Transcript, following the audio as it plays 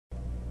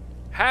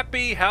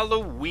Happy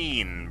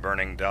Halloween,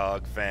 Burning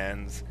Dog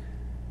fans,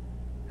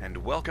 and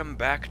welcome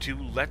back to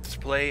Let's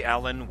Play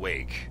Alan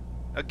Wake.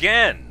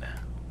 Again!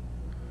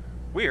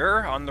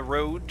 We're on the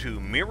road to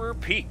Mirror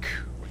Peak,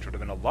 which would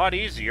have been a lot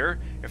easier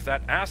if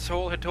that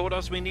asshole had told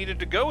us we needed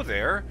to go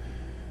there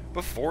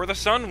before the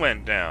sun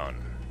went down.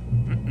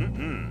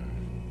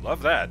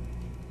 Love that.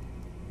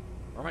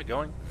 Where am I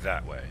going?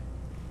 That way.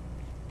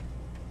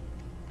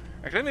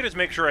 Actually, let me just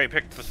make sure I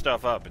picked the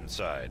stuff up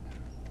inside.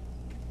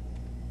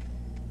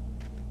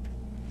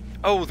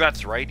 Oh,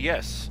 that's right,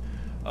 yes.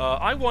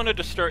 I wanted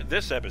to start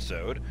this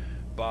episode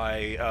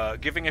by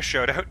giving a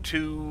shout-out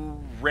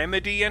to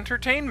Remedy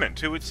Entertainment,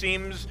 who it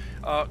seems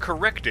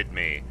corrected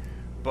me,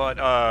 but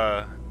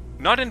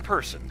not in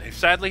person. They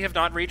sadly have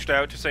not reached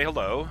out to say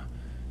hello.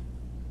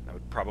 I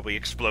would probably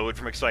explode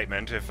from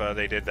excitement if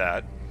they did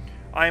that.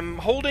 I'm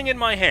holding in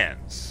my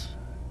hands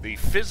the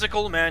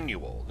physical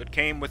manual that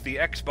came with the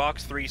Xbox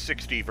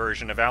 360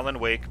 version of Alan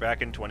Wake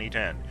back in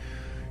 2010.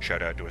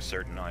 Shout out to a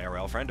certain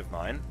IRL friend of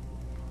mine.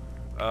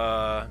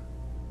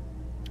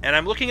 And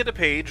I'm looking at the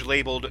page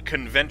labeled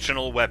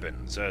Conventional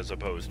Weapons, as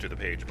opposed to the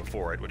page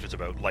before it, which is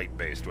about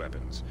light-based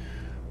weapons.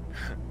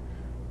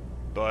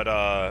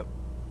 But,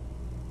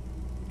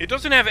 it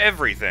doesn't have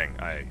everything,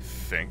 I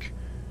think.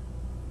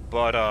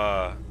 But,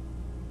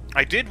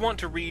 I did want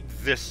to read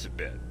this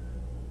bit.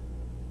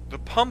 The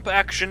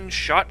pump-action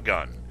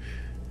shotgun.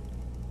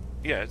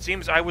 Yeah, it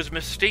seems I was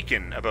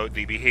mistaken about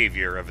the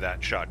behavior of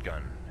that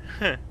shotgun.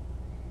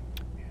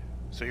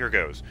 So here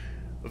goes.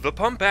 The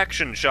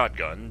pump-action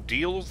shotgun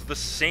deals the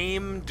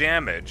same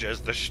damage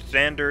as the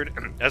standard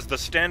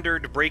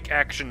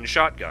break-action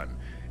shotgun,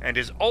 and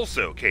is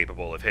also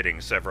capable of hitting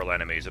several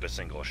enemies at a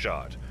single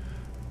shot.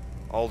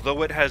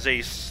 Although it has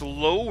a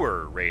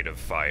slower rate of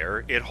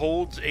fire, it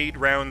holds 8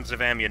 rounds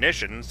of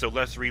ammunition, so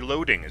less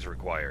reloading is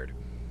required.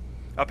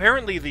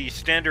 Apparently the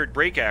standard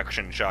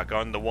break-action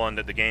shotgun, the one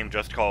that the game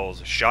just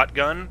calls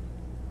shotgun,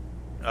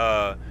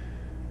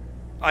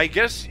 I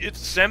guess it's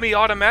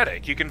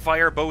semi-automatic. You can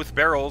fire both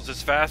barrels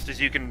as fast as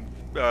you can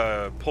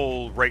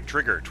pull right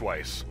trigger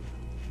twice.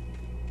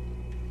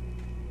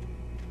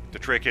 The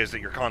trick is that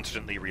you're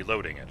constantly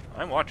reloading it.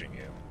 I'm watching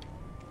you.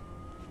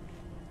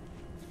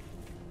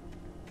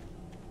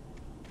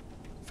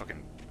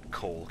 Fucking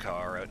coal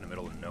car out in the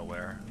middle of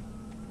nowhere.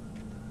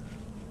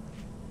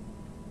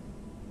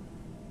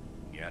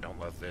 Yeah, I don't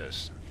love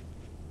this.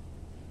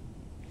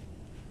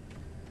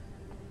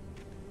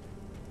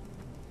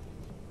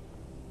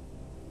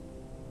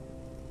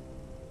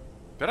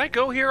 Did I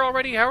go here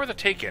already? How are the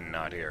Taken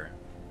not here?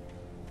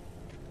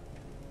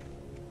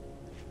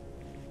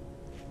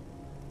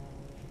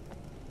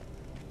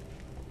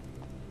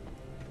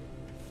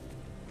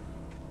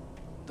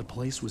 The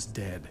place was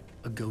dead.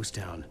 A ghost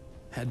town.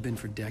 Had been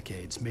for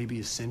decades, maybe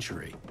a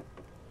century.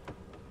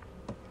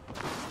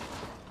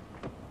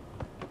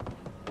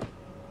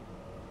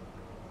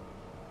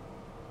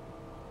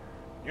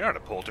 You're not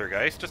a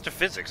poltergeist, just a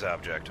physics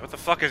object. What the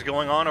fuck is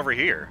going on over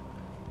here?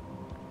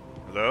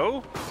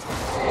 Hello?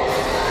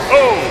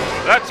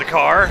 Oh, that's a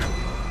car.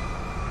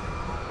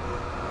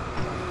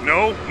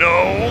 No,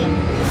 no.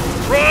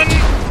 Run!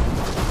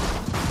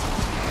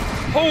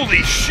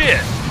 Holy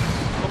shit!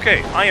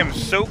 Okay, I am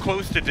so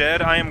close to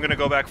dead, I am gonna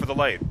go back for the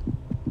light.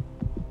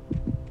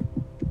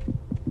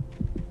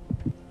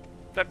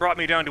 That brought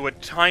me down to a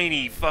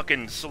tiny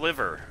fucking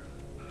sliver.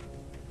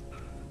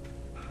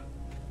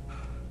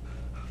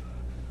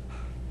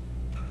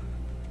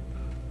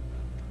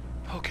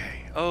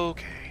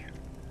 Okay.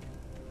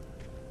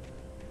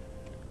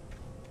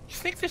 You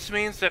think this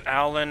means that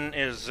Alan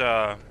is,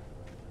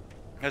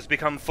 has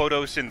become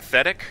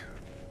photosynthetic?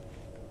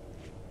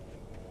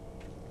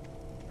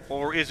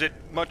 Or is it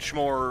much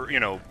more,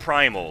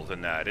 primal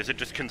than that? Is it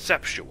just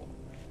conceptual?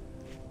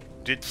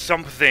 Did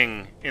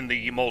something in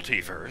the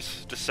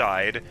multiverse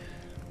decide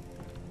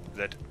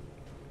that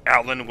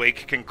Alan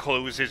Wake can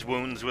close his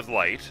wounds with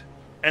light?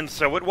 And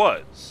so it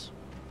was.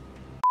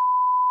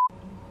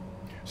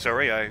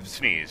 Sorry, I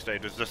sneezed. I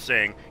was just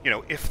saying,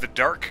 if the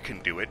dark can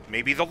do it,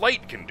 maybe the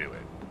light can do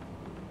it.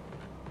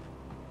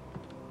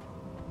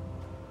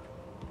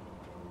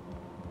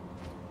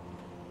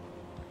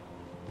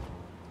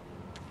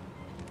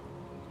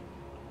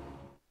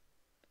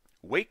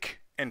 Wake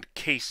and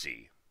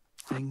Casey.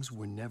 Things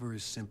were never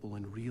as simple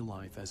in real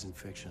life as in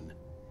fiction.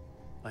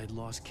 I had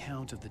lost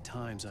count of the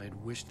times I had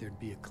wished there'd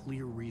be a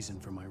clear reason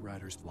for my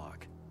writer's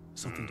block.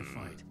 Something to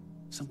fight.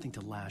 Something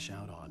to lash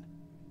out on.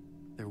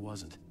 There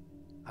wasn't.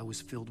 I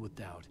was filled with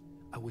doubt.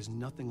 I was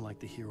nothing like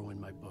the hero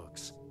in my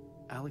books.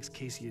 Alex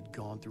Casey had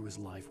gone through his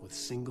life with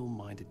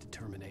single-minded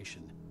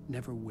determination,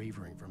 never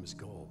wavering from his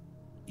goal.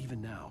 Even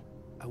now,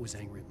 I was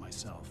angry at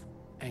myself,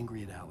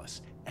 angry at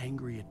Alice,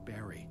 angry at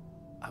Barry.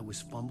 I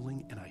was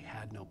fumbling and I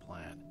had no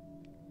plan.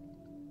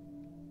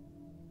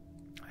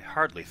 I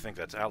hardly think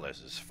that's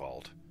Alice's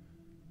fault.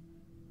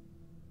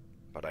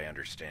 But I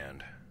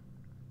understand.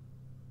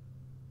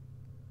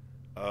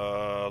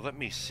 Let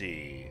me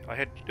see. I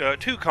had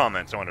 2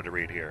 comments I wanted to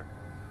read here.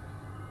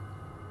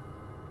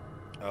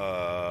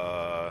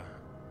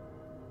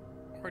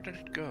 Where did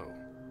it go?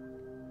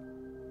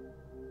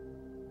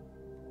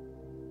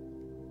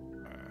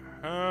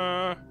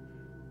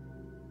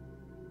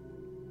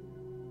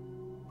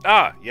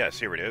 Ah, yes,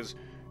 here it is.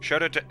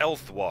 Shout out to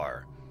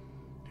Elthwar,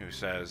 who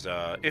says,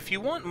 if you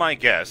want my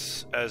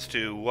guess as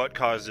to what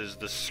causes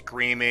the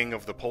screaming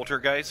of the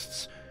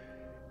poltergeists,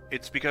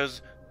 it's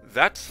because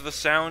that's the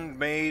sound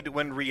made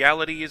when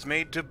reality is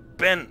made to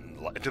bend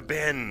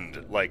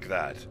like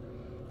that.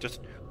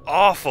 Just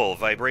awful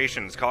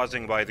vibrations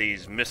caused by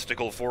these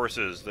mystical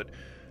forces that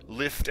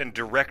lift and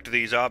direct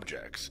these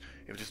objects.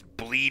 It was just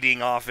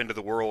bleeding off into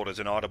the world as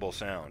an audible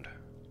sound.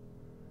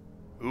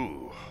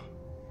 Ooh.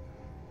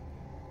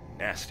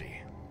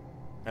 Nasty.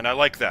 And I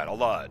like that a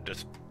lot.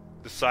 Just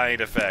the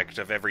side effect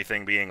of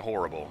everything being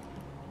horrible.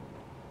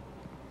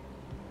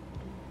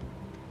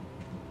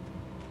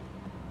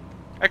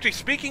 Actually,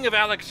 speaking of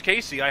Alex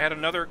Casey, I had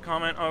another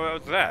comment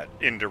about that,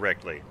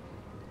 indirectly.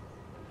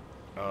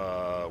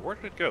 Where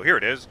did it go? Here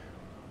it is.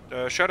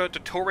 Shout out to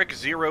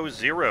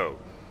Toric00,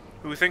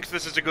 who thinks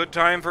this is a good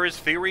time for his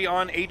theory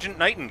on Agent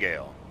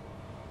Nightingale.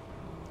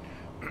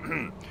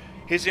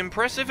 His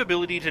impressive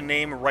ability to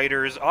name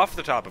writers off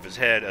the top of his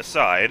head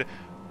aside,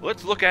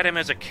 let's look at him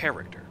as a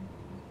character.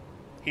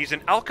 He's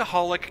an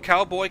alcoholic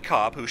cowboy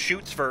cop who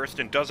shoots first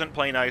and doesn't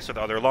play nice with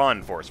other law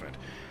enforcement.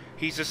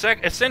 He's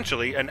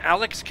essentially an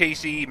Alex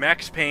Casey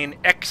Max Payne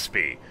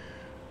XP,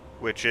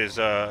 which is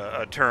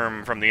a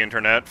term from the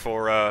internet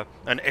for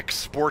an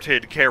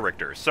exported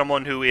character,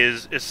 someone who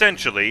is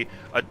essentially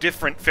a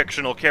different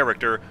fictional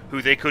character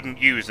who they couldn't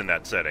use in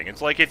that setting.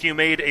 It's like if you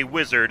made a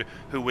wizard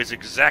who was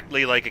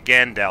exactly like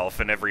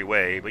Gandalf in every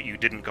way, but you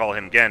didn't call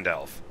him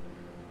Gandalf.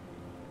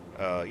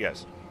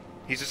 Yes.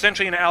 He's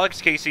essentially an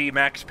Alex Casey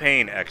Max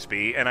Payne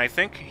XP, and I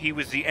think he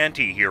was the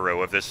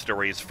anti-hero of this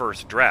story's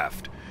first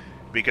draft,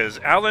 because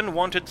Alan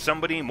wanted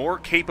somebody more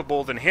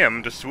capable than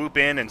him to swoop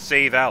in and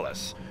save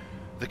Alice.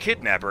 The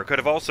kidnapper could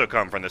have also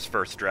come from this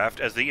first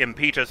draft as the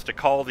impetus to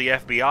call the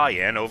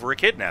FBI in over a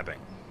kidnapping.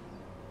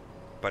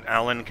 But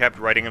Alan kept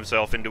writing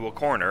himself into a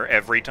corner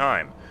every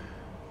time.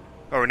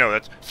 Oh no,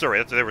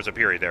 there was a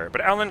period there.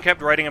 But Alan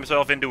kept writing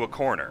himself into a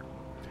corner.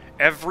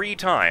 Every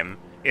time,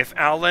 if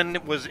Alan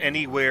was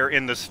anywhere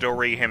in the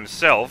story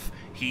himself,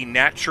 he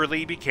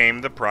naturally became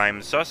the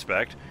prime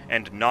suspect,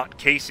 and not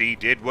Casey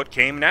did what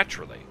came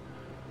naturally.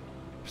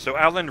 So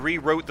Alan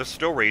rewrote the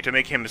story to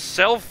make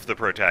himself the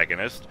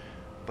protagonist,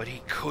 but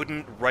he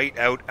couldn't write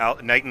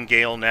out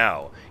Nightingale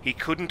now. He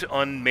couldn't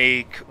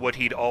unmake what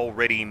he'd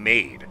already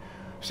made.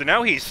 So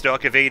now he's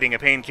stuck evading a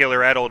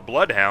painkiller-addled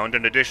bloodhound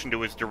in addition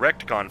to his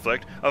direct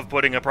conflict of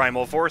putting a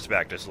primal force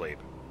back to sleep.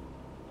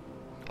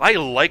 I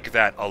like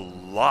that a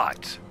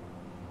lot.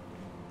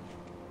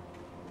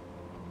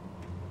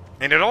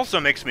 And it also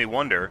makes me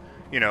wonder,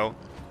 you know,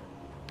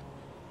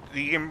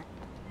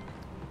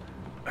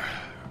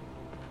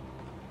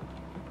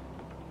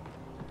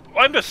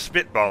 I'm just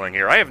spitballing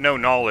here. I have no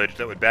knowledge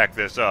that would back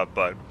this up,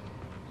 but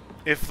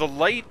if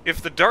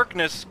the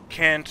darkness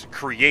can't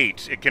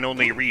create, it can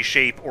only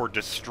reshape or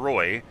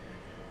destroy,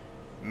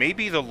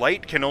 maybe the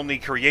light can only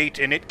create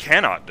and it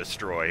cannot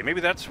destroy.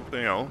 Maybe that's,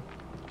 you know,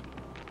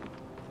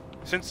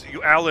 since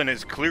Alan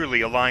is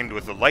clearly aligned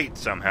with the light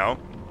somehow,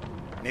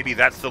 maybe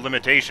that's the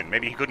limitation.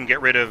 Maybe he couldn't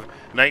get rid of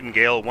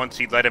Nightingale once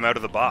he'd let him out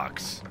of the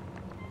box.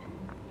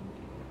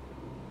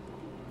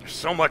 There's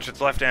so much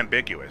that's left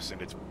ambiguous,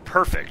 and it's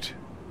perfect.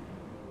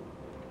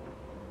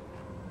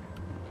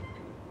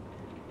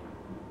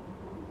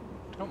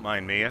 Don't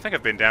mind me. I think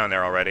I've been down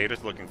there already,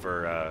 just looking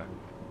for,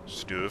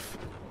 stuff.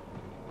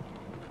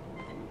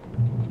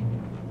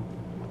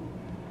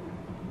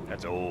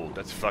 That's old.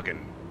 That's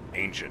fucking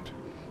ancient.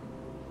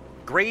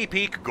 Gray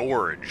Peak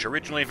Gorge.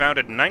 Originally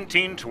founded in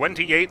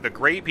 1928, the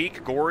Gray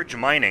Peak Gorge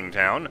mining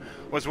town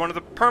was one of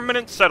the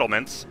permanent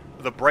settlements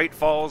the Bright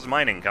Falls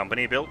Mining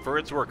Company built for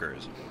its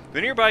workers.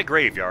 The nearby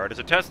graveyard is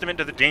a testament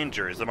to the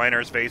dangers the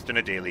miners faced on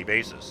a daily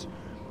basis.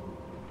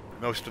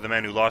 Most of the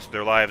men who lost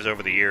their lives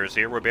over the years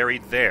here were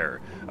buried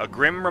there, a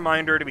grim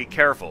reminder to be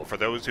careful for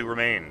those who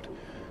remained.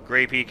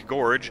 Gray Peak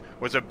Gorge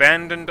was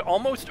abandoned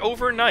almost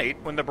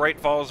overnight when the Bright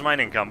Falls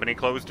Mining Company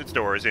closed its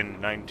doors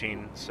in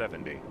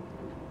 1970.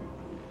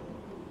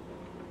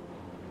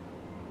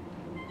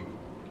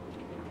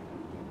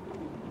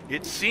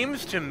 It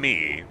seems to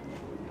me...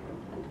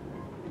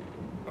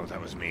 Oh, that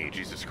was me.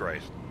 Jesus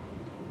Christ.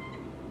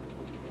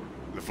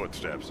 The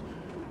footsteps.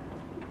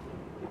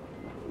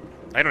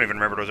 I don't even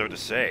remember what I was about to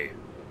say.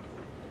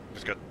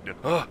 Just got...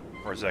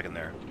 for a second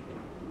there.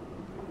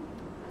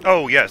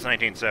 Oh, yes,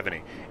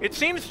 1970. It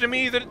seems to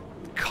me that it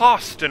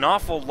cost an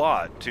awful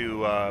lot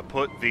to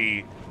put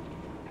the...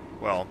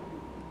 Well,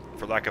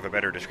 for lack of a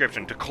better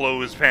description, to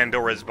close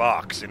Pandora's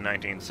box in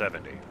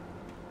 1970.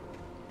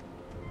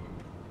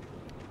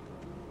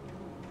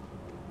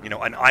 You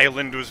know, an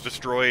island was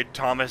destroyed.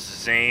 Thomas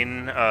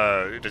Zane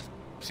just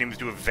seems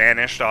to have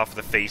vanished off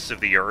the face of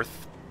the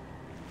earth.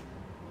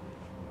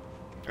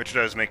 Which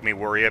does make me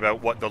worry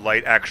about what the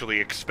light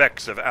actually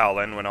expects of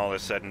Alan when all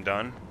is said and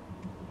done.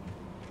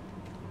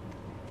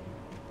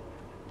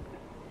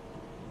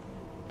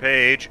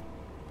 Page.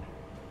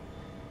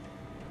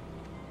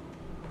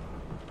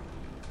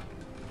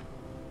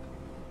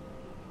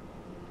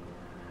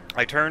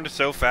 I turned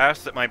so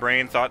fast that my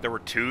brain thought there were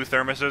 2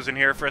 thermoses in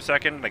here for a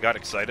second, and I got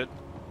excited.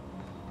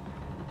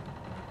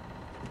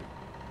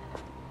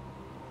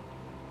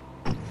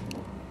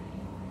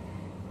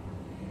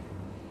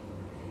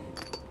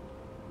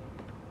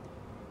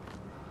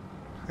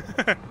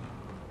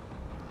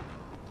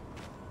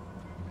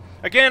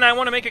 Again, I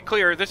want to make it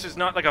clear, this is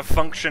not like a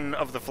function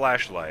of the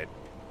flashlight.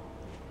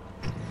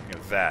 You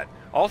know, that.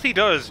 All he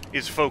does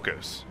is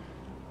focus.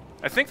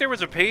 I think there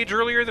was a page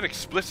earlier that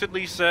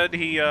explicitly said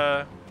he,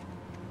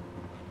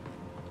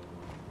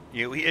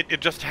 it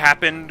just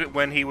happened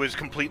when he was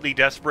completely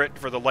desperate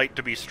for the light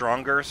to be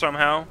stronger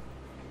somehow.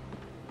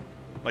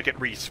 Like it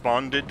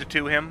responded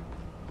to him.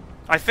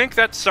 I think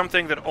that's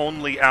something that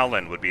only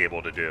Alan would be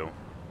able to do.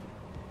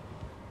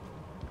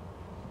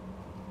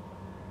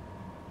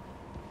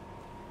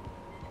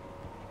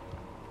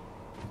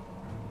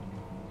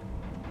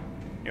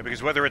 Yeah,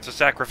 because whether it's a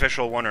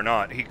sacrificial one or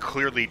not, he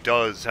clearly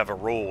does have a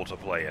role to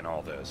play in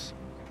all this.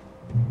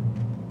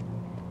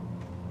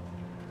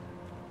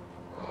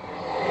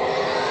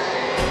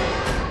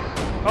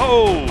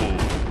 Oh,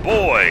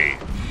 boy!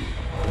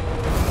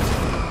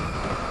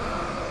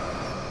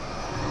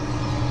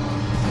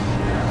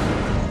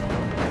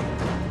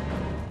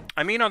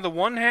 I mean, on the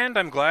one hand,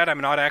 I'm glad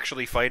I'm not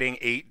actually fighting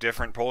 8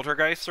 different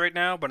poltergeists right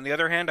now, but on the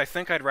other hand, I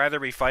think I'd rather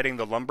be fighting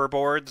the lumber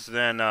boards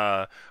than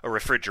a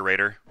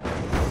refrigerator.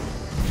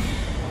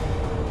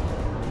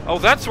 Oh,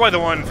 that's why the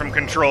one from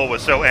Control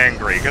was so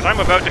angry, because I'm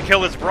about to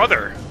kill his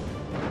brother.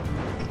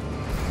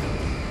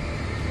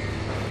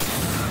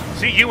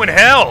 See you in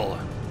hell!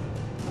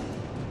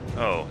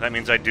 Oh, that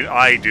means I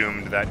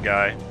doomed that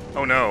guy.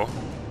 Oh no.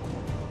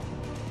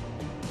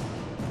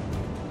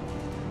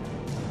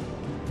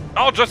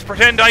 I'll just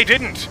pretend I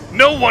didn't!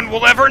 No one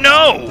will ever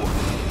know!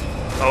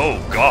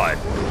 Oh, God.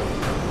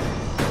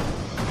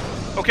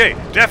 Okay,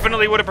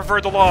 definitely would have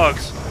preferred the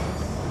logs.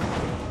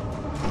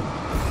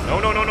 No,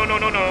 no, no, no, no,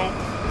 no,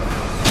 no.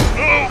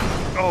 Oh!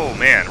 Oh,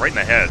 man, right in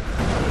the head.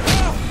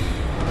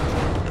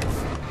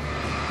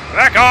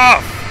 Back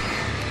off!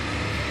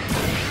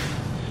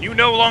 You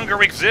no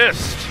longer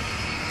exist.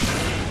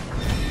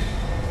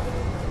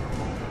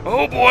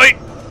 Oh, boy!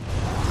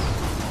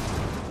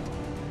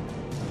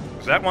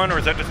 Is that one, or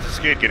is that just a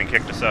skid getting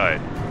kicked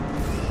aside?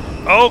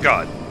 Oh,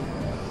 God.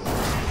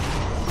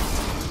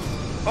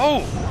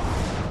 Oh!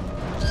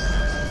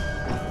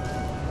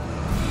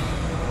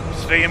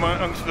 Stay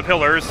amongst the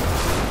pillars.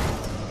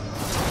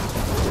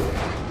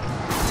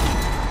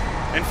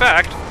 In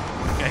fact,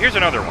 yeah, here's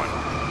another one.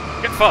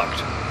 Get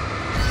fucked.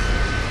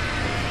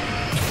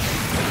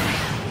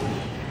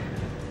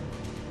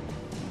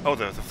 Oh,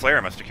 the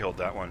flare must have killed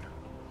that one.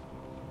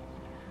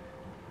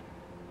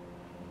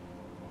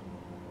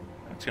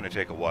 It's going to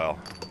take a while.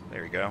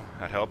 There you go.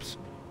 That helps.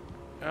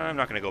 I'm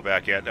not going to go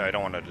back yet. I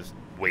don't want to just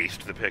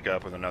waste the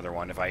pickup with another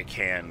one if I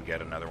can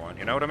get another one.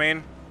 You know what I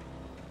mean?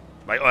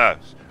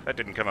 That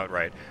didn't come out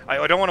right.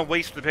 I don't want to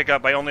waste the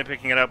pickup by only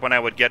picking it up when I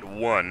would get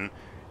one.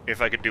 If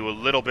I could do a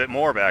little bit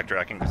more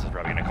backtracking, this is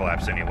probably going to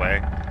collapse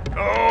anyway.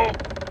 Oh!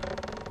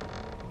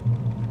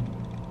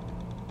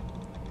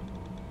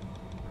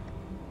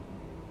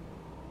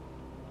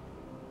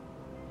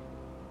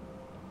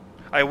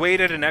 I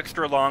waited an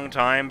extra long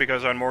time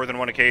because on more than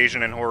one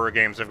occasion in horror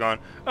games I've gone,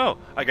 oh,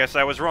 I guess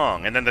I was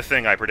wrong, and then the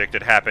thing I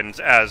predicted happens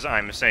as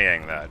I'm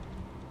saying that.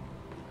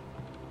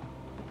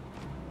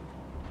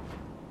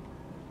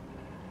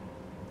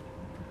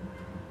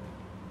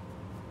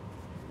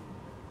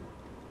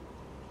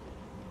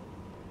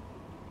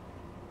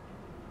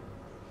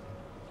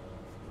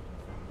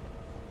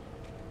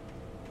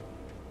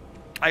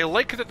 I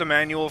like that the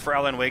manual for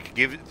Alan Wake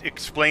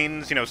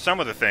explains, some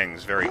of the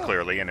things very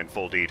clearly and in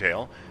full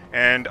detail,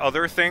 and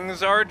other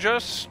things are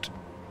just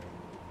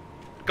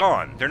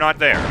gone. They're not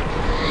there.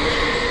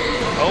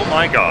 Oh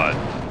my God.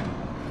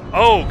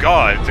 Oh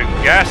God, it's a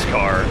gas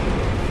car.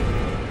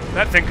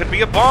 That thing could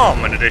be a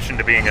bomb in addition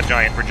to being a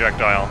giant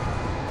projectile.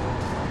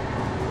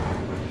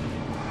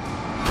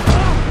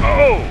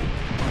 Oh!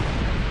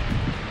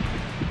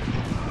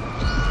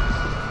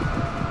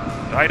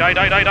 Die, die,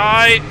 die, die,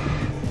 die!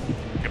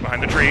 Get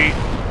behind the tree.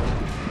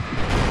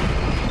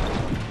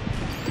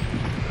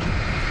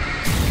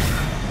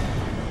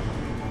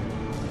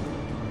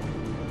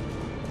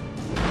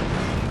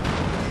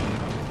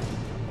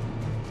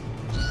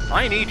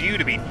 I need you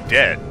to be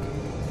dead.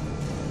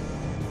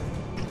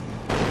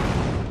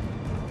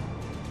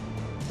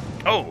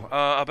 Oh,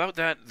 about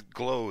that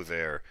glow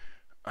there.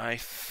 I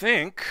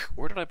think...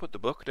 Where did I put the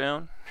book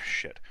down?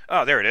 Shit.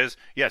 Oh, there it is.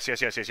 Yes.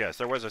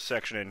 There was a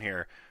section in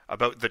here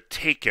about the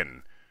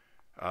Taken.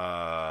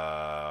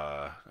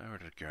 Where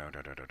did it go?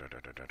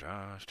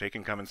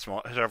 Taken come in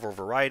several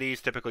varieties.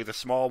 Typically the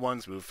small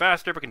ones move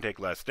faster but can take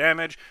less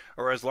damage,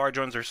 whereas large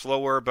ones are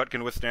slower but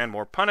can withstand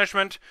more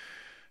punishment.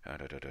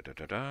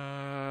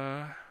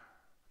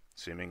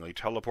 Seemingly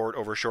teleport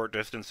over short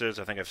distances.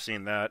 I think I've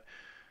seen that.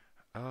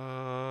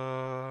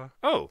 Oh!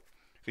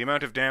 The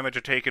amount of damage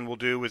a Taken will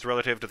do is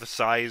relative to the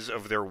size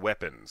of their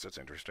weapons. That's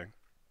interesting.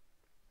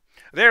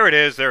 There it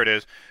is, there it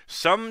is.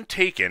 Some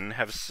taken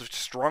have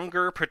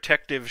stronger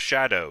protective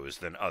shadows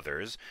than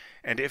others,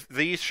 and if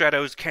these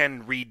shadows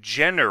can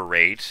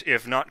regenerate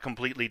if not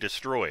completely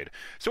destroyed.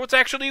 So it's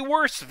actually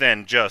worse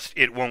than just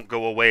it won't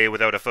go away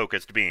without a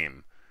focused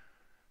beam.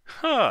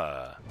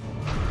 Huh.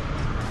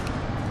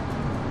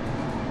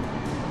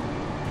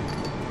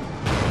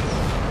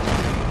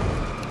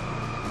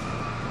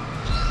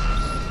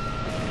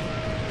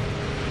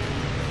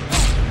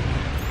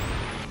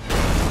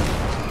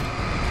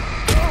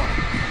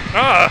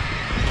 Ah!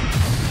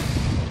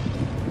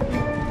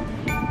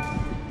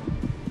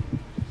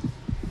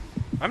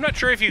 I'm not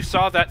sure if you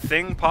saw that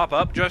thing pop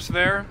up just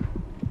there.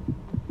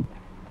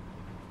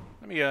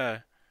 Let me,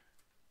 Okay,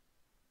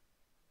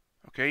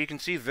 you can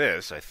see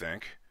this, I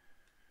think.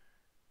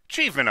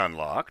 Achievement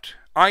unlocked.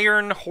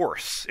 Iron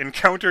Horse.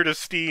 Encountered a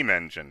steam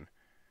engine.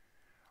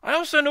 I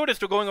also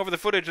noticed, while going over the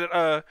footage,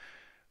 that,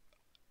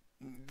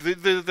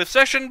 the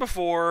session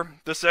before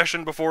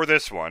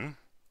this one,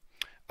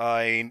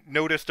 I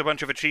noticed a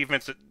bunch of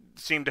achievements that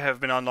seemed to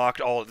have been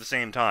unlocked all at the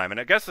same time. And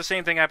I guess the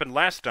same thing happened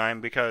last time,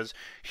 because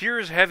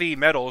Here's Heavy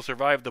Metal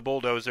survived the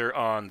bulldozer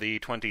on the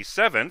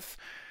 27th,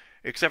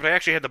 except I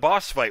actually had the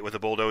boss fight with the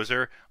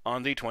bulldozer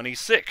on the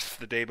 26th,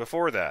 the day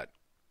before that.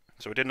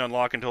 So it didn't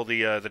unlock until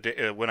the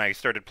day, when I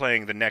started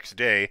playing the next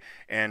day,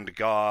 and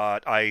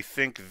got, I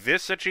think,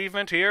 this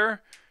achievement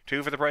here.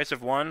 2 for the price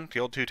of 1.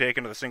 Killed 2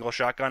 taken with a single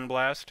shotgun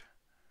blast.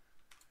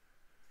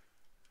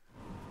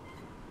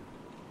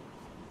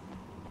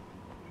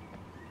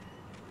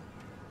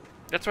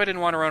 That's why I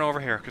didn't want to run over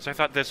here, because I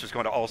thought this was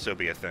going to also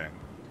be a thing.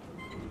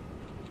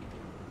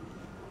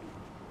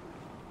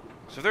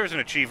 So there's an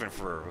achievement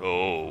for...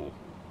 Oh.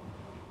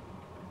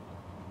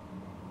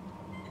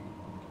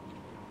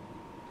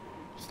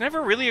 It's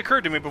never really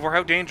occurred to me before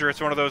how dangerous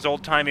one of those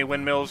old-timey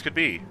windmills could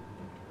be.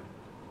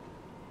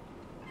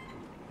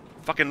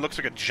 Fucking looks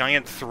like a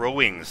giant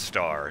throwing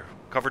star,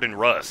 covered in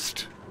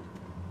rust.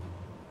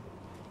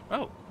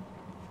 Oh.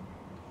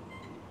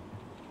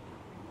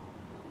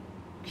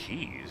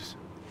 Keys?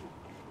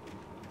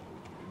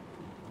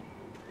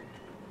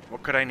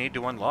 What could I need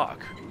to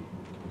unlock?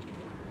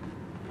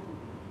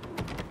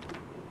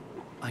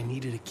 I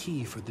needed a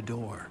key for the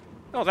door.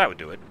 Oh, that would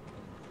do it.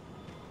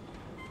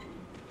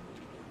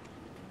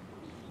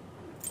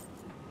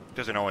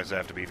 Doesn't always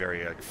have to be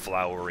very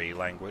flowery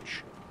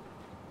language.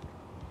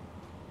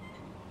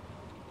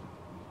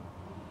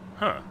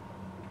 Huh.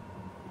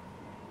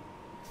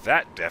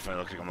 That definitely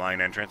looks like a mine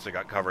entrance that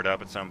got covered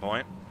up at some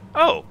point.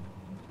 Oh!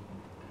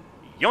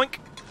 Yoink!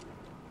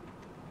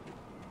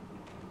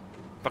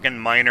 Fucking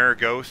miner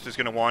ghost is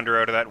gonna wander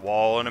out of that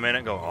wall in a minute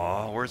and go,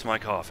 "Aw, where's my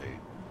coffee?"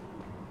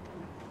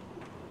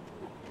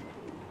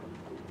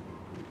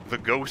 The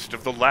ghost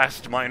of the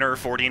last miner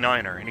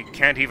 49er, and he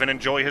can't even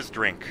enjoy his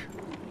drink.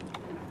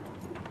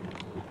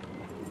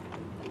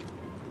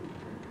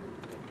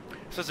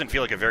 This doesn't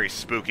feel like a very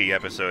spooky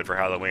episode for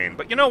Halloween,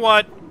 but you know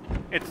what?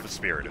 It's the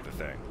spirit of the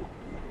thing.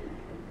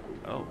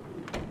 Oh.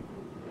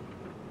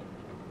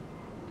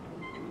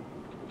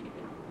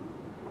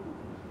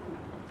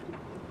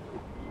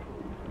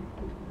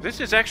 This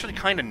is actually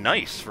kind of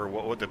nice for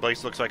what the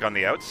place looks like on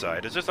the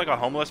outside. Is this like a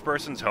homeless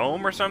person's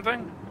home or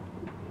something?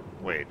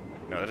 Wait,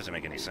 no, that doesn't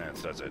make any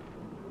sense, does it?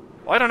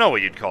 Well, I don't know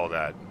what you'd call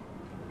that.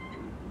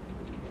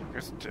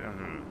 Just,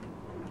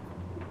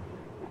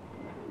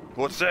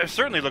 well, it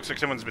certainly looks like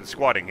someone's been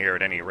squatting here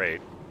at any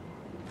rate.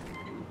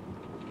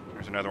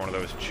 There's another one of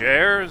those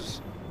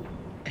chairs.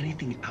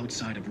 Anything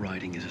outside of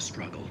riding is a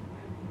struggle.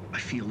 I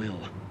feel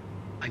ill.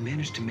 I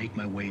managed to make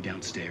my way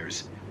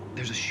downstairs.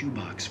 There's a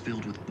shoebox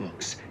filled with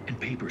books and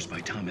papers by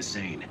Thomas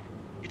Zane.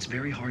 It's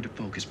very hard to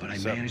focus, but I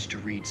managed to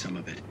read some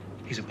of it.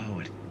 He's a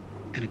poet,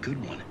 and a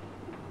good one.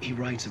 He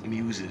writes of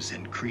muses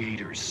and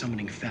creators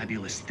summoning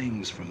fabulous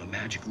things from a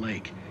magic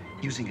lake,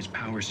 using his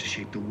powers to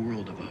shape the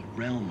world of a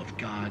realm of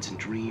gods and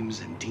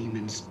dreams and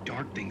demons,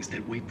 dark things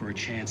that wait for a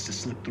chance to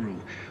slip through,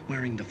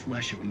 wearing the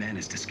flesh of men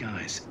as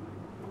disguise.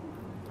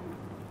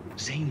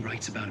 Zane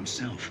writes about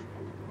himself,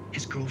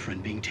 his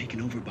girlfriend being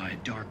taken over by a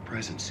dark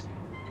presence,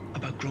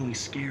 about growing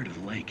scared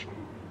of the lake.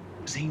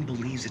 Zane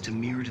believes it's a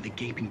mirror to the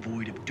gaping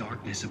void of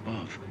darkness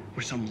above,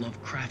 where some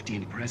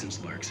Lovecraftian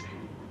presence lurks.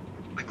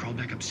 I crawl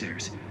back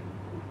upstairs.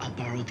 I'll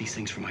borrow these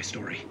things for my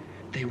story.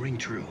 They ring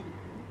true.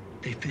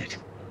 They fit.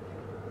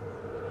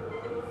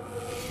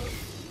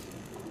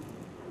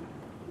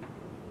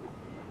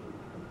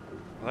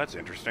 Well, that's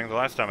interesting. The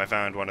last time I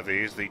found one of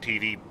these, the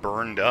TV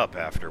burned up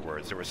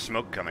afterwards. There was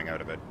smoke coming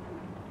out of it.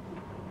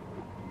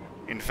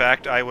 In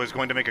fact, I was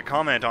going to make a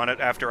comment on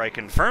it after I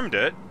confirmed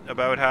it,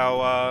 about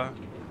how,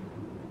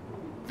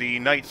 the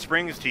Night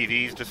Springs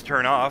TVs just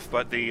turn off,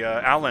 but the,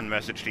 Allen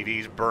message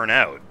TVs burn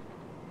out.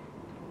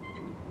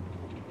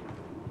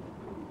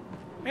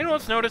 Anyone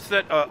else notice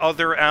that,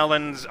 other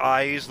Allen's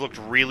eyes looked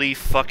really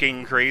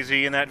fucking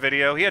crazy in that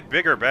video? He had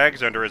bigger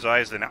bags under his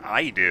eyes than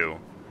I do.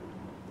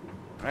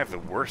 I have the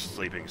worst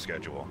sleeping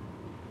schedule.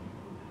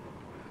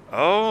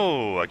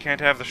 Oh, I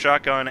can't have the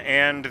shotgun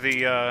and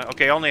the,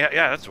 okay,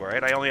 yeah, that's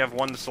right. I only have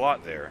one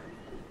slot there.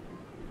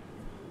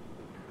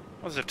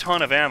 Well, there's a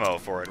ton of ammo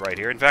for it right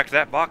here. In fact,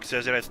 that box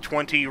says it has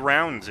 20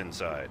 rounds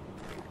inside.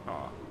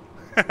 Aw.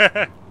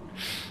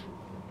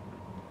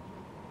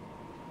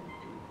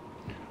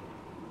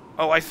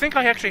 Oh, I think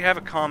I actually have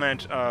a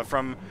comment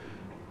from,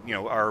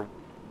 our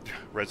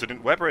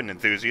resident weapon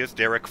enthusiast,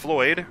 Derek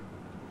Floyd,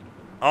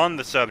 on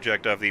the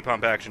subject of the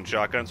pump-action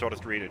shotgun, so I'll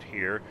just read it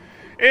here,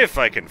 if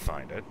I can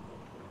find it.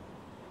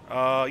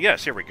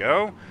 Yes, here we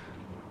go.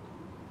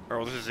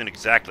 Well, this isn't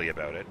exactly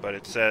about it, but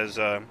it says,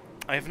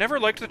 I have never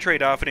liked the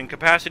trade-off in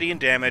capacity and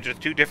damage with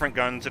two different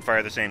guns that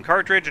fire the same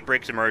cartridge. It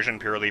breaks immersion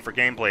purely for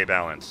gameplay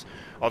balance.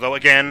 Although,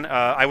 again,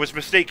 I was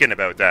mistaken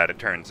about that, it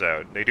turns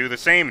out. They do the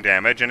same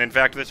damage, and in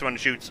fact this one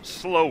shoots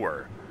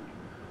slower.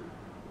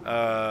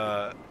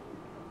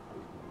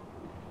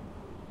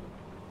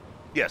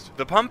 Yes,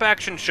 the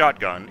pump-action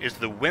shotgun is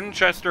the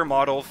Winchester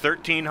Model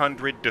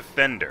 1300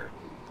 Defender,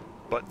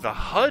 but the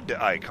HUD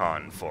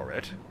icon for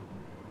it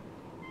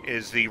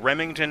is the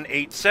Remington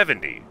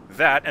 870.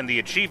 That, and the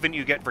achievement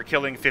you get for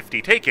killing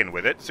 50 taken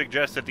with it,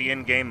 suggests that the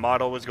in-game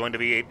model was going to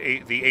be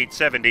the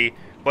 870,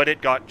 but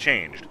it got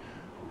changed.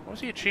 What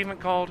was the achievement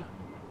called?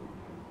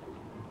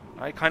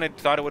 I kind of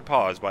thought it would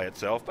pause by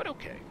itself, but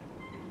okay.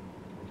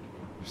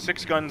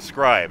 6-gun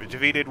scribe.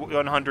 Defeated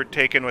 100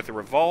 taken with a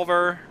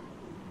revolver.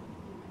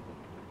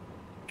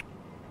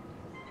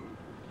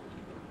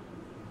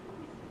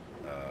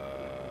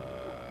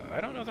 I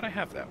don't know that I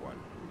have that one.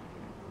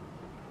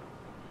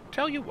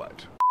 Tell you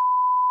what.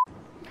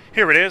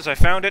 Here it is. I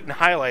found it and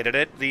highlighted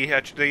it. The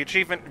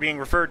achievement being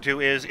referred to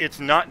is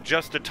It's Not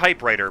Just a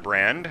Typewriter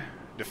brand.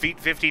 Defeat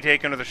 50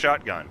 taken with a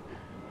shotgun.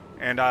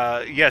 And,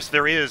 yes,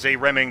 there is a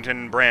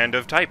Remington brand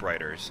of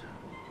typewriters.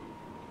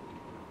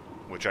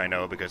 Which I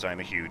know because I'm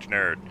a huge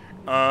nerd.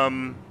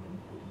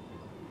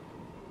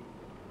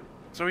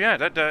 So yeah,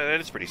 that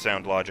is pretty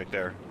sound logic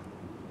there.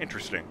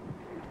 Interesting.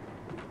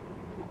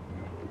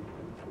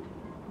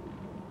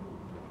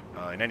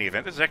 In any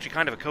event, this is actually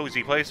kind of a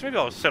cozy place. Maybe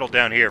I'll settle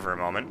down here for a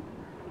moment.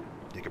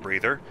 Take a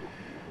breather.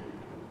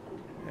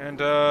 And,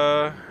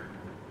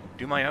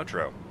 do my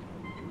outro.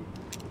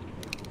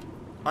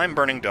 I'm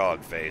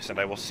BurningDogFace, and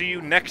I will see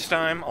you next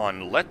time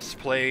on Let's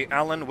Play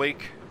Alan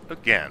Wake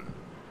again.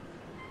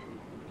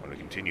 When we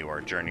continue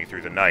our journey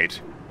through the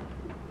night.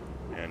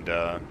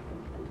 And,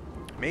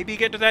 maybe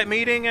get to that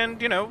meeting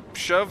and,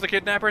 shove the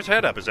kidnapper's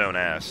head up his own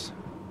ass.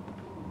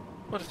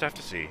 We'll just have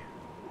to see.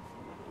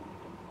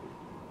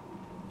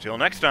 Till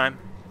next time,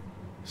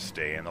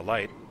 stay in the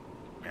light,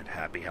 and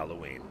happy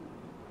Halloween.